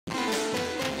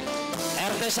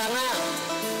teh sanga.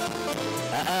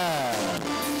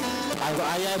 Kanggo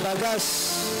ayah Bagas.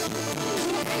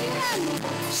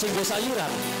 Singgo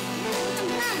sayuran.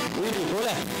 Wih,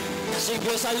 boleh.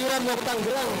 Singgo sayuran mau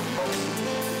Tanggerang.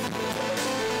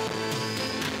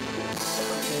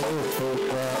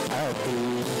 Buka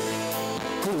hati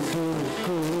kudu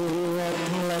kuat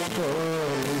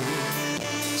lakoni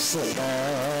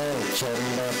senajan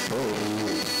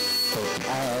lapori tok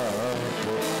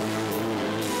aku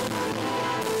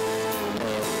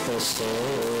netese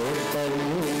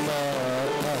banyu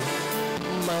mata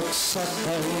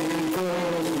maksakan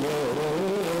goyo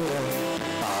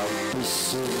tapi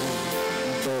sun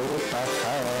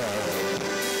bertahan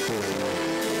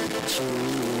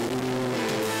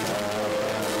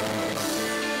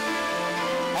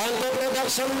Untuk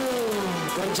production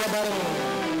kerja bareng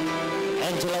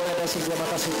Angela ada sih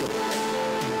mata situ.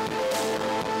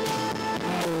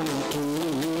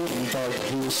 Mungkin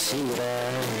bagi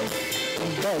sirah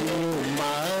banyu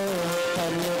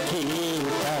matanya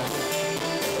kita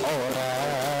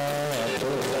orang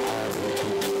berarti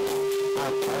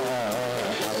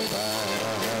apa-apa.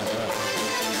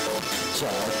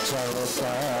 Jajal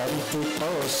ganti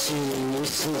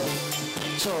posisi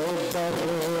coba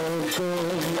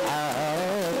rukun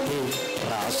hati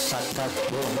rasa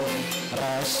kagum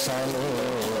rasanya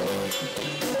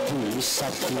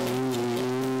disakiti.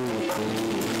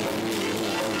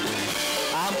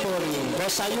 Ampun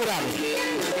bos sayuran.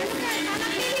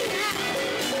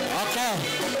 Oke,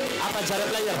 apa jarak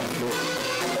player?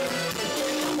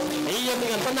 Iya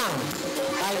dengan tenang.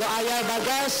 Kanggo ayah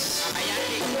Bagas,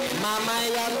 Mama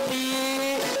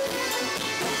Yanti,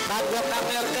 kanggo Kang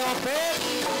OKTOBER,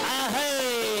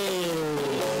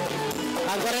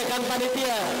 kanggo rekan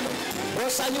panitia,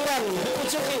 bos sayuran,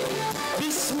 dipucuki.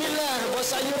 Bismillah, bos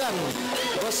sayuran,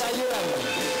 bos sayuran,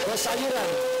 bos sayuran.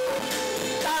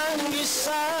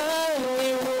 Tangisan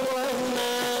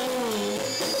iwanan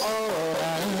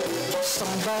orang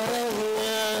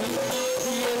sembarangan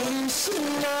yang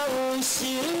senang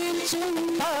si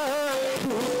cinta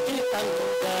bukti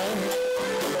tanda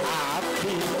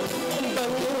api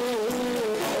bangun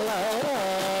lara.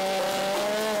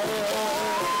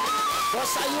 Bos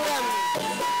sayuran,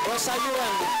 bos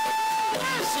sayuran,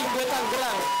 singgo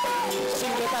Tanggerang,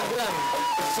 singgo Tanggerang,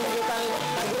 singgo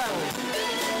Tanggerang.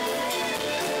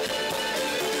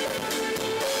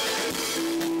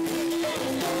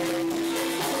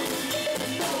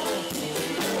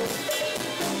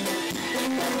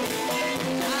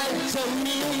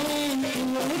 Demi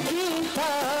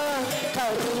kita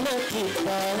karena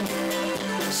kita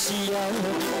siang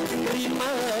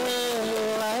Nrima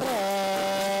Lara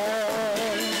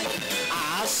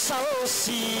asal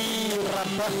sirap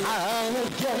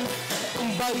bahagia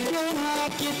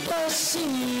bagaimana kita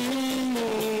sing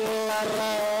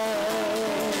Lara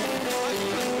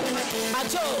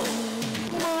ajo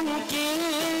mungkin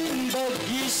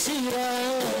bagi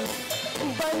sirah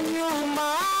banyu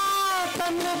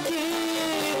matanya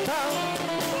kita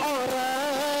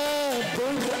orang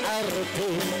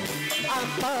berarti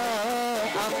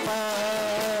apa-apa.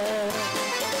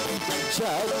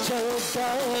 Jajal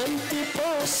ganti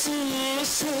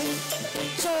posisi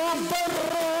coba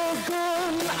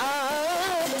rogon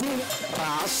hati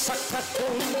rasa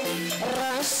kagum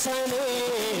rasanya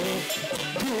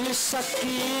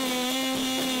disakiti.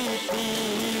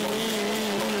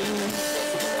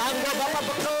 Angga bapak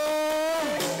bekel,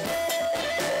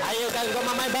 ayo ganggu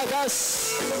Mama Bagas.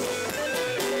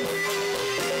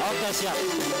 Oke siap.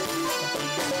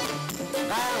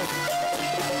 Kang,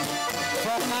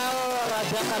 vokal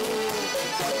rajakan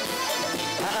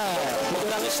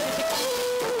kurang sedikit.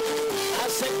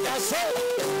 Asik-asik.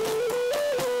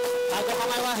 Agak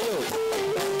Mama Wahyu,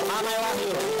 Mama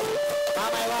Wahyu,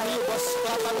 Mama Wahyu bos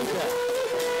kelapa muda.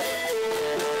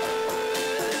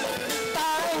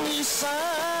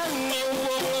 Tangisan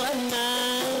wong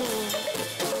lanang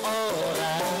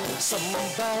orang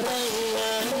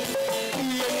sembarangan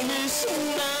yang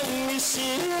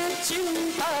nangisi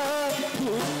cinta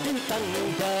bukti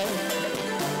tanda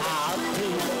api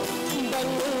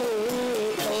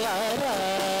bangun lara.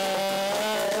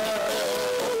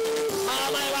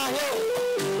 Mama Wahyu,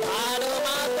 aduh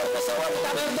matur kesuwun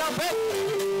Kang OKTOBER,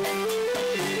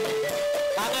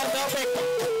 Kang OKTOBER,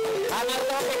 Kang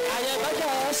OKTOBER ayah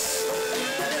Bagas.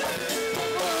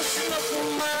 Usnuk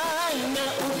mana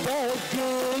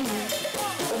ubagun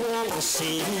wong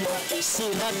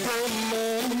sila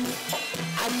temen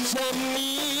aja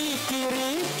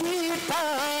mikiri kita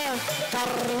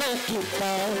karena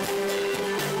kita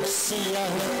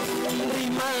siang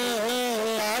Nrima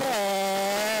Lara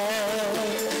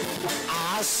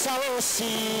asal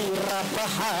sirah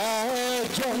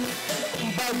bahagia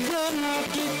bagian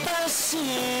kita si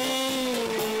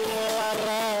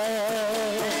Lara.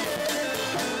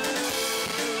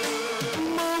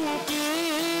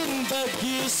 Mungkin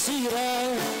bagi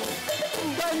sirah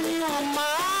banyu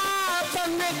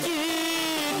matanya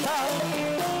kita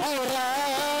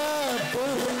orang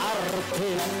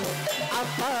berarti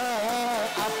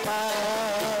apa-apa.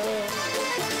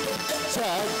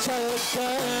 Jajal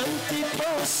ganti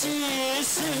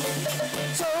posisi,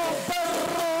 coba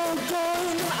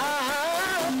rukun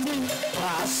hati,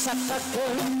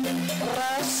 rasakan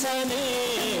rasanya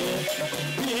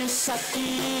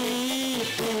disakiti.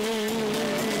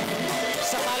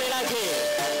 Sekali lagi,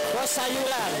 bos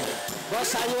sayuran,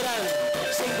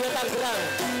 sing gue Tangerang,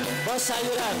 bos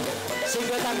sayuran, sing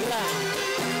gue Tangerang,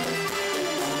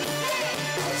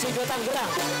 sing gue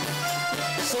Tangerang.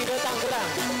 Singgo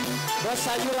Tangerang, bos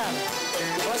sayuran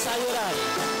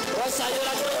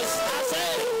terus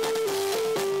asik.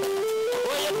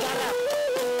 Buyut Karang,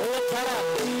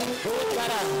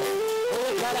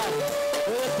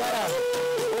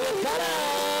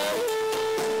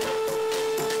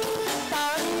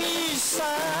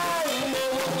 tangisan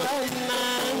wong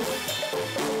lanang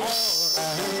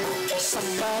orang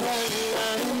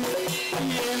sembarangan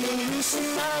yen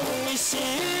nangisi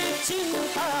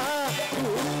cinta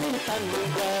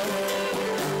tanda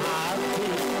hati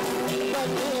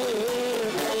bagi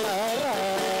Lara.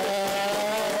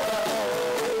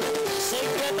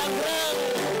 Singge Tangerang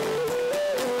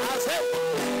asik.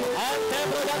 MT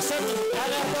Production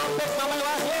kalian topik Mama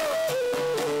Wahyu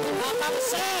Kakak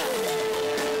Sen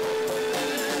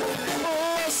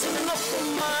senok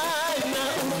mana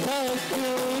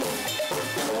untukku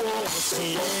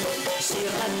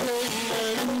sirat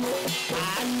temen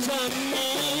aja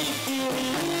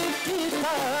mikiri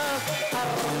kita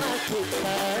karena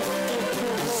kita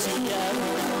siap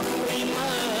terima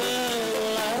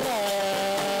Lara.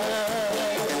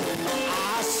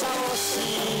 Asal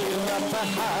sirah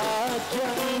bahagia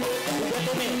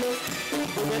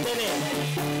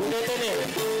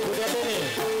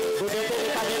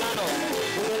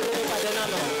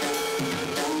Padenano.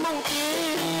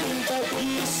 Mungkin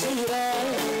bagi sirah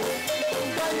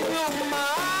banyu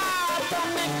mata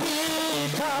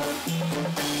kita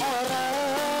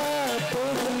orang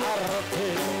berarti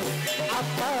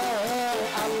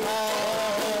apa-apa.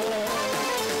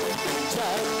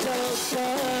 Jajal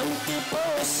ganti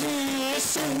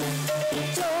posisi,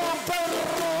 coba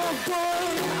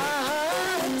rukun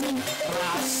hati,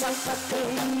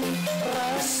 rasakan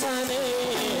rasanya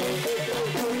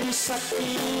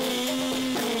disakiti.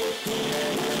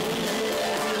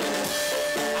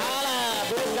 Alah,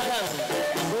 Buyut Karang,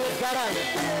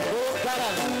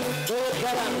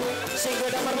 singgo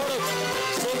damar muruk,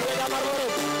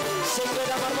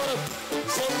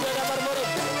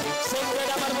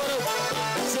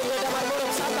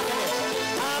 sampai ini.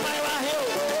 Amai Wahyu,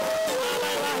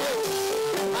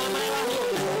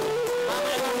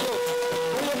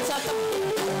 Buyut Satem,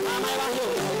 Amai Wahyu.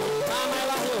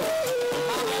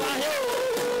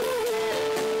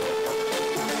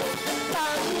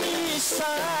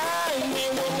 Tangisan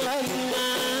wong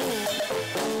lanang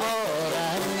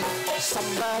orang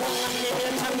sembarangan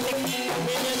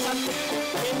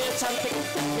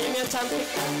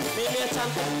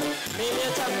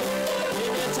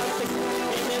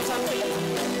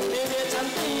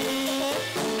cantik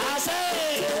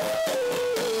asik.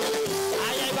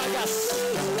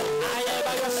 Ayah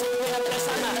Bagas lihat ke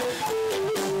sana.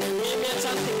 Mimi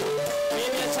cantik.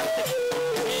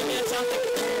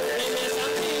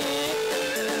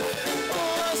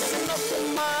 Oh senok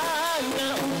mana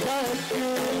untukku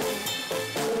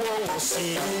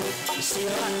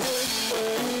sirat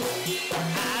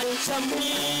aja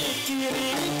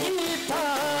mikiri kita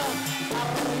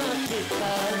karena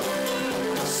kita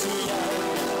siap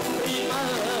terima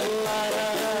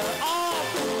Lara.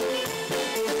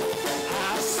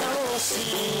 Asal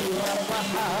sirah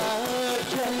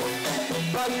bahagia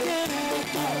bagian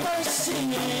kita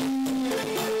sini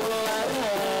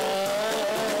Lara.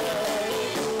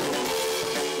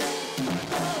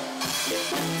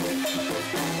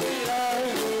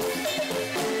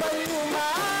 Banyu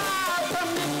mata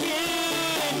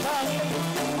kita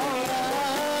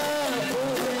orang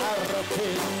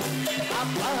berarti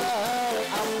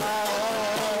apa-apa.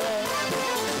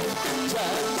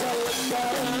 Jajal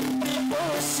ganti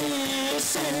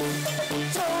posisi,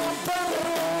 coba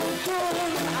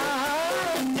rukun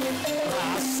hati,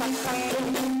 rasakan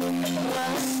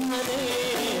rasanya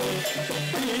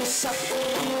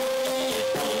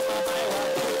disakiti. Mama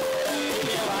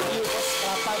Wahyu bos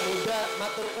kelapa muda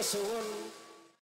matur kesuwun.